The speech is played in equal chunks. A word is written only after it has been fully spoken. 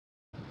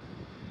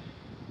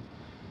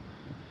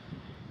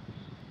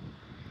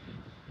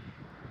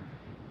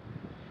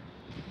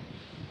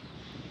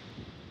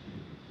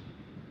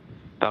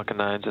Falcon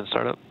 9's in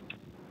startup.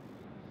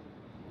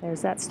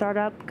 There's that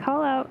startup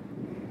call out.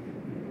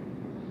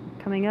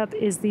 Coming up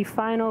is the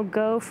final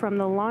go from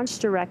the launch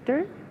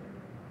director.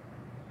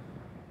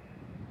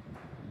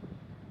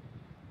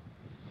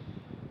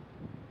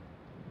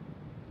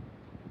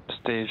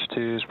 Stage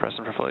 2 is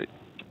pressing for flight.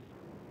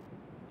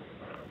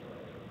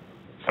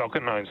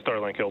 Falcon 9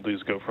 Starlink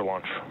LDs go for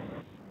launch.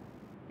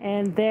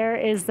 And there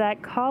is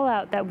that call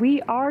out that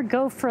we are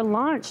go for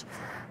launch.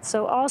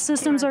 So all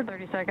systems are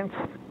 30 seconds.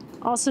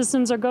 All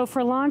systems are go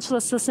for launch.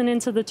 Let's listen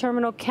into the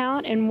terminal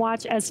count and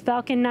watch as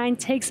Falcon 9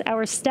 takes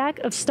our stack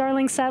of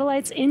Starlink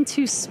satellites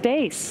into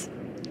space.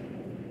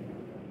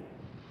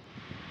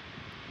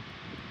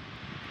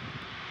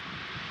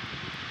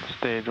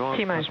 Stage 1.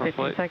 T-minus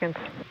 15 seconds.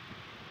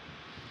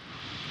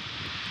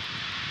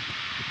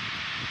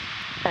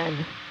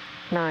 10,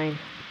 9,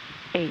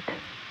 8,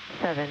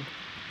 7,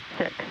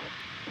 6,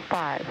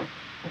 5,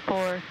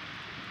 4,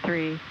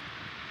 3,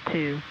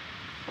 2,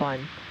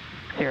 1,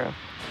 0.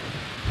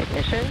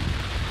 Ignition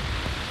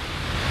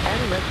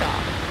and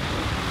liftoff.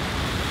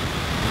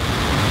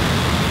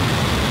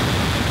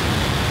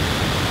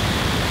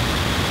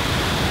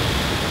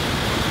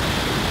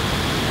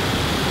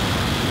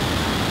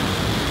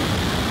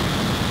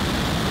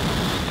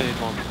 Stage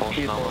 1 propulsion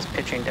Vehicle on. is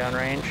pitching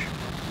downrange.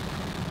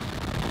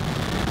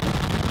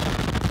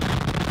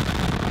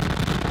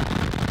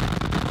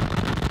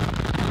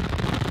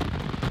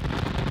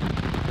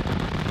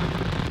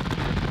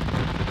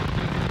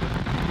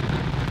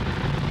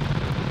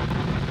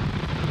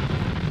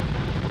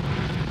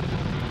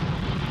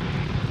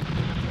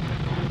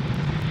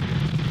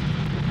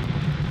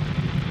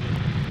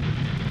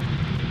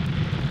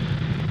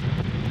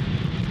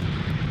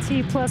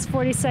 Plus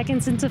 40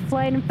 seconds into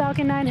flight, and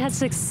Falcon 9 has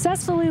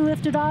successfully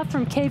lifted off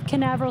from Cape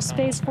Canaveral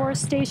Space Force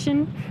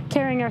Station,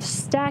 carrying our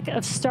stack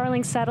of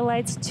Starlink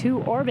satellites to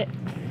orbit.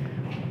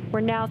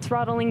 We're now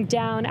throttling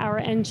down our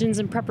engines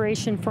in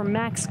preparation for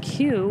max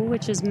Q,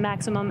 which is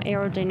maximum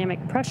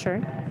aerodynamic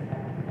pressure.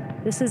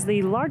 This is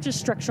the largest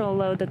structural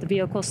load that the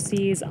vehicle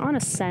sees on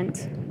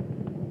ascent.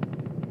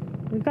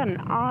 We've got an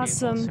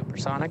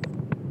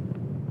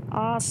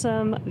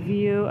awesome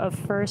view of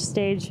first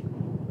stage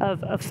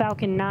of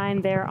Falcon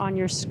 9 there on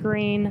your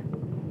screen.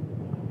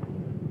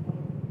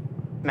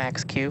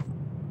 Max Q.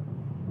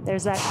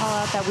 There's that call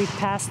out that we've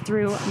passed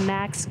through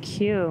max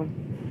Q.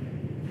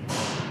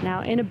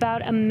 Now, in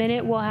about a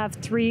minute, we'll have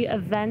 3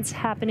 events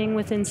happening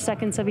within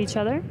seconds of each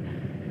other.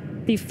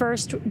 The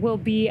first will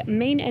be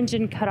main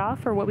engine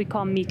cutoff, or what we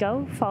call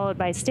MECO, followed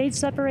by stage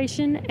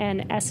separation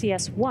and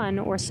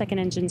SES-1, or second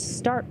engine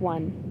start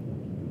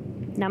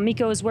 1. Now,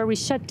 MECO is where we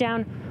shut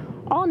down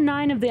all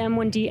 9 of the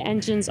M1D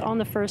engines on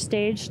the first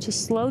stage to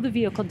slow the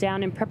vehicle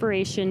down in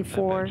preparation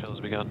for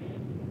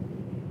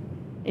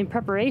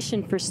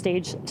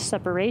stage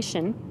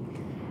separation.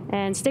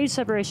 And stage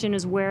separation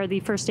is where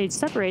the first stage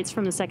separates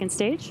from the second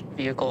stage.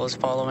 Vehicle is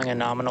following a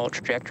nominal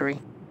trajectory.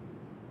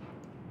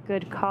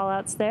 Good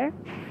call-outs there.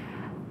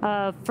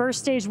 First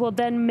stage will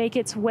then make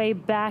its way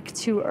back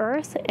to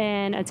Earth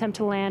and attempt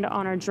to land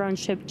on our drone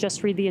ship,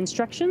 Just Read the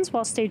Instructions,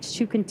 while stage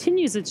 2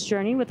 continues its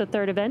journey with the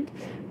third event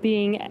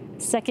being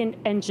second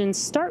engine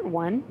start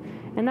 1.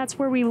 And that's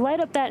where we light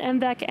up that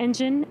MVAC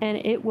engine,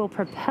 and it will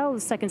propel the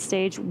second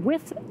stage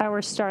with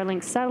our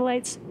Starlink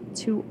satellites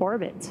to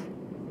orbit.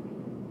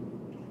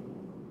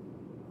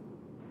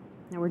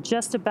 Now we're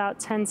just about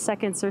 10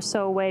 seconds or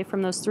so away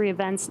from those 3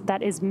 events.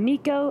 That is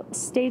MECO,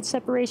 stage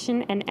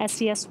separation, and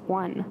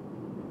SES-1.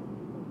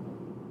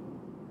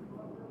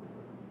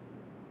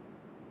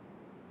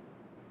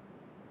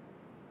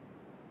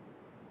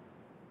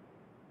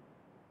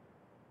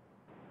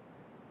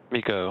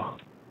 MECO.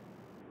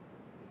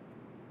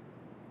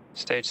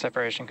 Stage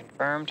separation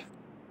confirmed.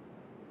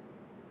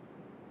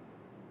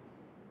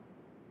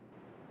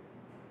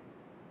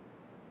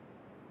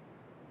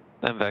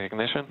 MVAC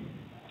ignition.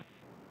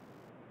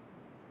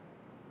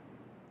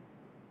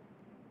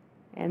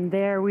 And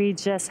there we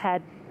just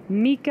had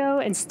MECO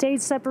and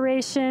stage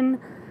separation.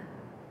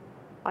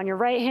 On your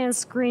right-hand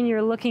screen,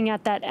 you're looking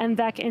at that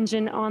MVAC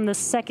engine on the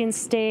second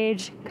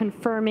stage,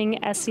 confirming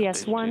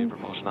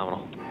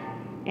SES-1.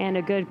 And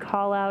a good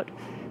call out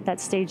that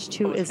stage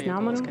 2 is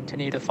nominal.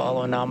 Continue to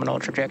follow nominal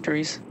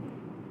trajectories.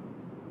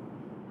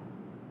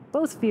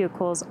 Both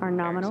vehicles are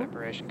nominal.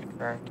 Separation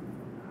confirmed.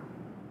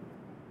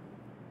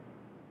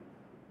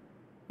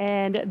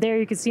 And there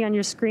you can see on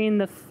your screen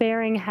the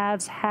fairing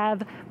halves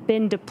have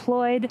been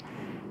deployed.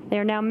 They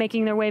are now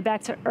making their way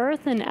back to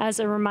Earth, and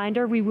as a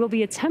reminder, we will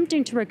be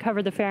attempting to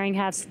recover the fairing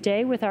halves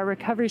today with our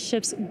recovery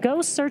ships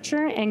Go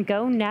Searcher and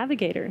Go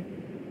Navigator.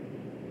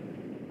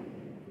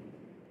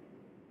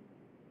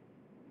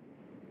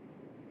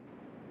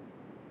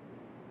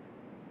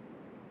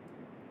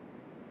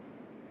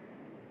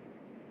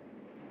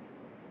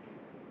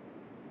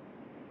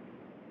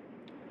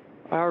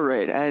 All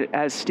right,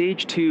 as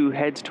stage 2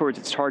 heads towards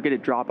its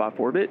targeted drop-off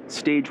orbit,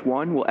 stage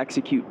 1 will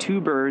execute 2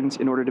 burns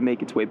in order to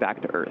make its way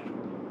back to Earth.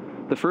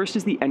 The first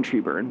is the entry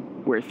burn,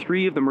 where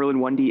 3 of the Merlin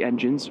 1D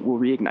engines will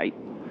reignite.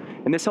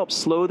 and this helps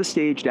slow the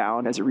stage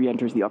down as it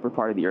re-enters the upper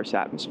part of the Earth's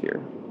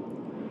atmosphere.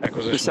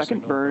 The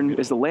second burn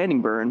is the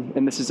landing burn,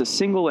 and this is a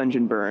single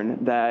engine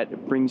burn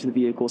that brings the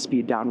vehicle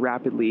speed down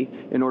rapidly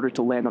in order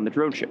to land on the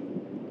drone ship.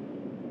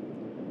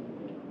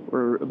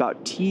 We're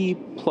about T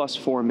plus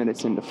 4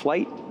 minutes into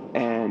flight,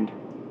 and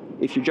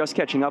if you're just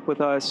catching up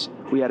with us,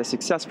 we had a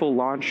successful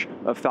launch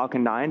of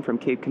Falcon 9 from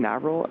Cape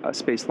Canaveral,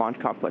 Space Launch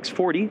Complex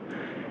 40.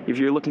 If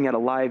you're looking at a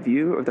live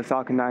view of the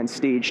Falcon 9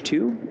 Stage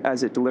 2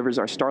 as it delivers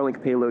our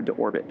Starlink payload to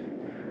orbit.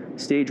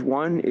 Stage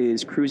 1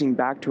 is cruising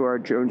back to our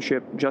drone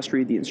ship, Just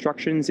Read the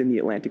Instructions, in the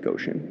Atlantic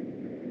Ocean.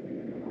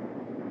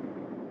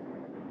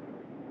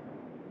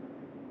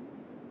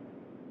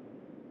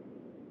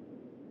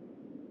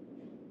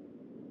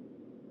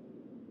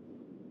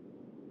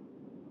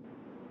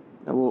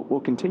 Now we'll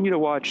continue to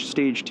watch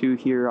Stage 2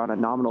 here on a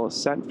nominal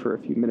ascent for a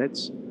few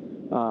minutes.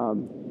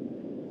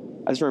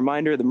 As a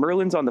reminder, the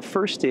Merlins on the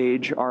first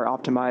stage are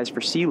optimized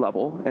for sea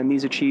level, and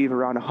these achieve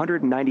around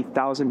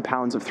 190,000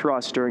 pounds of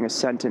thrust during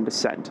ascent and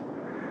descent.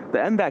 The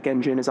MVAC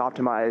engine is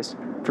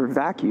optimized for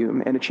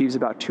vacuum and achieves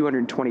about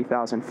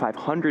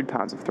 220,500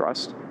 pounds of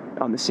thrust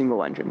on the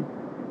single engine.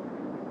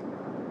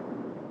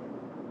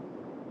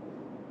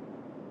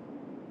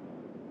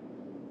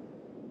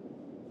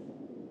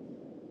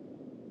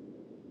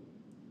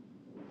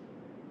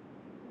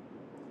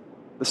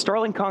 The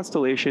Starlink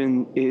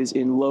constellation is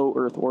in low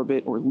Earth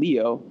orbit, or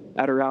LEO,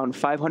 at around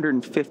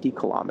 550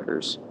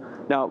 kilometers.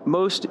 Now,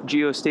 most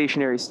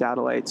geostationary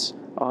satellites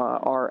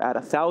are at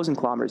 1,000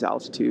 kilometers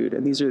altitude,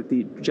 and these are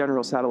the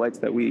general satellites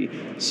that we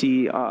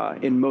see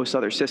in most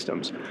other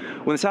systems.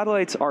 When the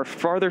satellites are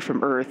farther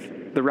from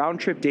Earth, the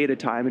round-trip data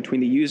time between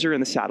the user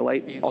and the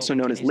satellite, also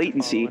known as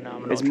latency,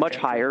 is much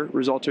higher,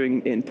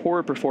 resulting in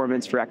poorer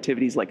performance for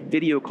activities like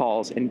video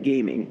calls and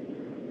gaming.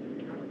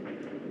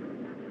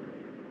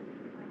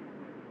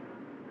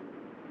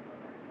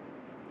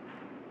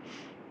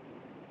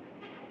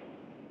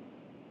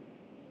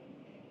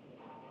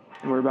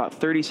 And we're about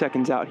 30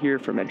 seconds out here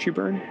from entry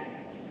burn.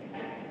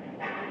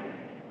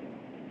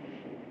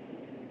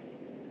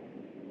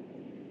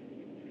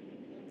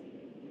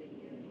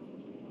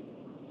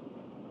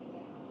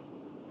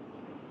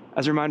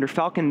 As a reminder,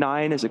 Falcon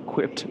 9 is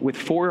equipped with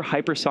 4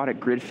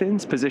 hypersonic grid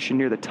fins positioned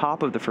near the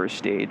top of the first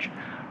stage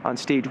on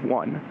stage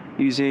 1,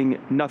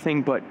 using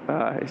nothing but,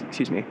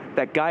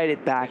 that guide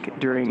it back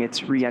during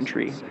its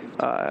re-entry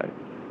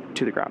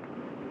to the ground.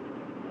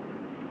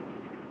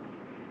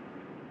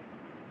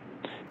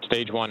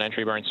 Stage 1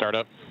 entry burn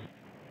startup.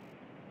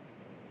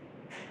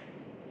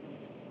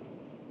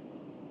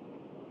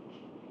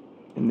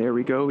 And there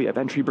we go, we have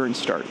entry burn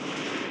start.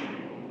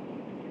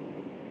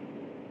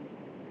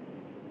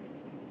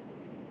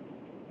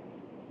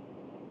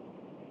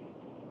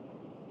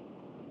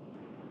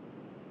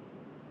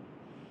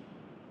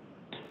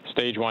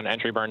 Stage 1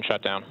 entry burn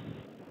shutdown.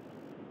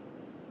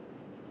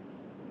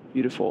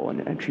 Beautiful,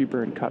 and entry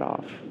burn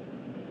cutoff.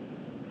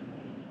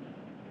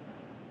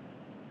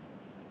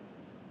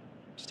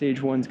 Stage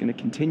 1 is going to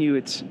continue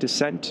its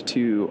descent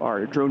to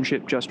our drone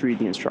ship, Just Read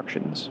the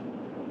Instructions.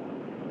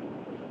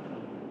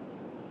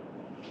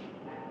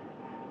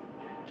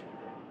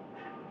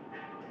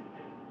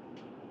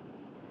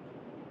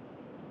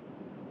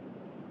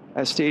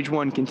 As stage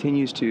 1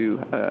 continues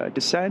to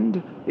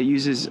descend, it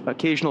uses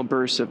occasional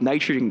bursts of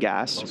nitrogen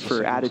gas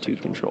for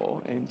attitude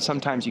control, and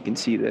sometimes you can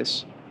see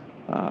this,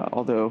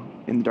 although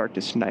in the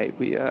darkness tonight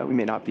we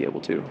may not be able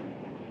to.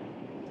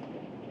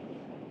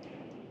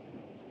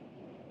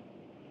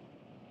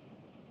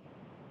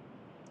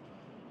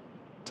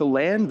 To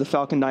land, the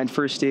Falcon 9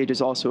 first stage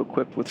is also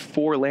equipped with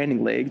 4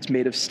 landing legs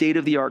made of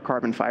state-of-the-art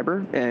carbon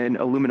fiber and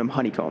aluminum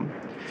honeycomb.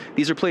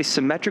 These are placed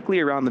symmetrically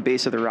around the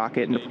base of the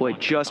rocket and deployed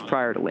just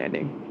prior to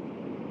landing.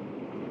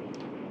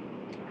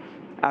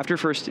 After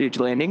first stage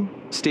landing,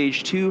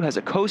 stage 2 has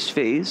a coast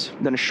phase,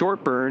 then a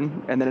short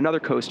burn, and then another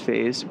coast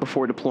phase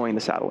before deploying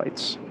the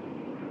satellites.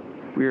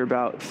 We are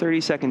about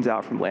 30 seconds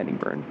out from landing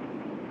burn.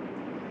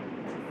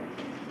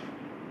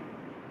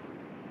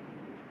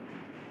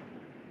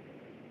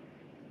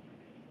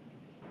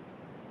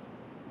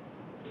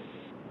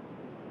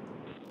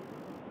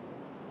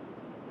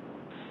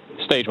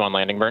 Stage 1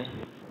 landing burn.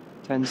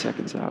 10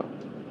 seconds out.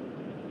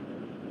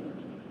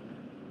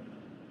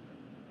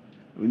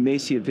 We may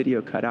see a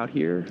video cut out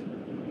here.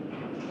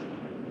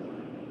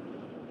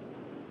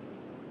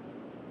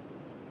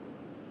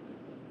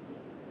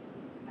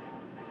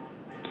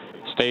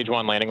 Stage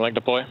 1 landing leg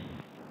deploy.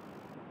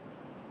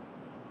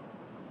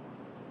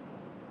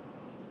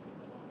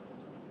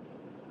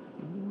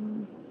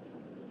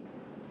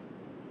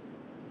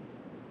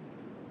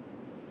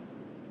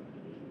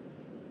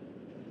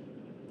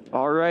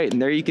 All right, and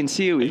there you can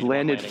see we've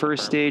landed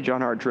first stage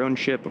on our drone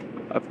ship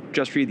of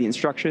Just Read the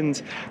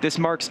Instructions. This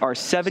marks our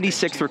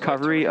 76th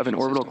recovery of an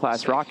orbital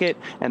class rocket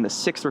and the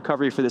 6th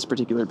recovery for this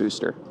particular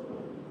booster.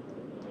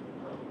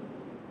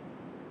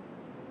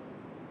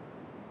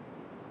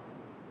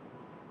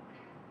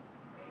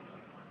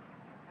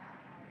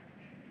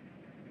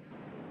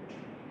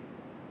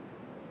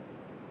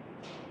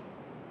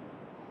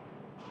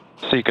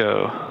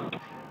 Seco.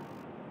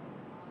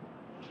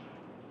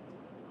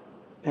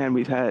 And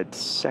we've had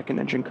second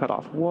engine cut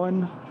off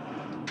 1.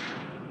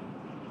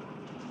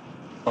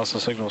 Also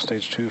signal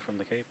stage 2 from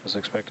the Cape as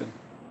expected.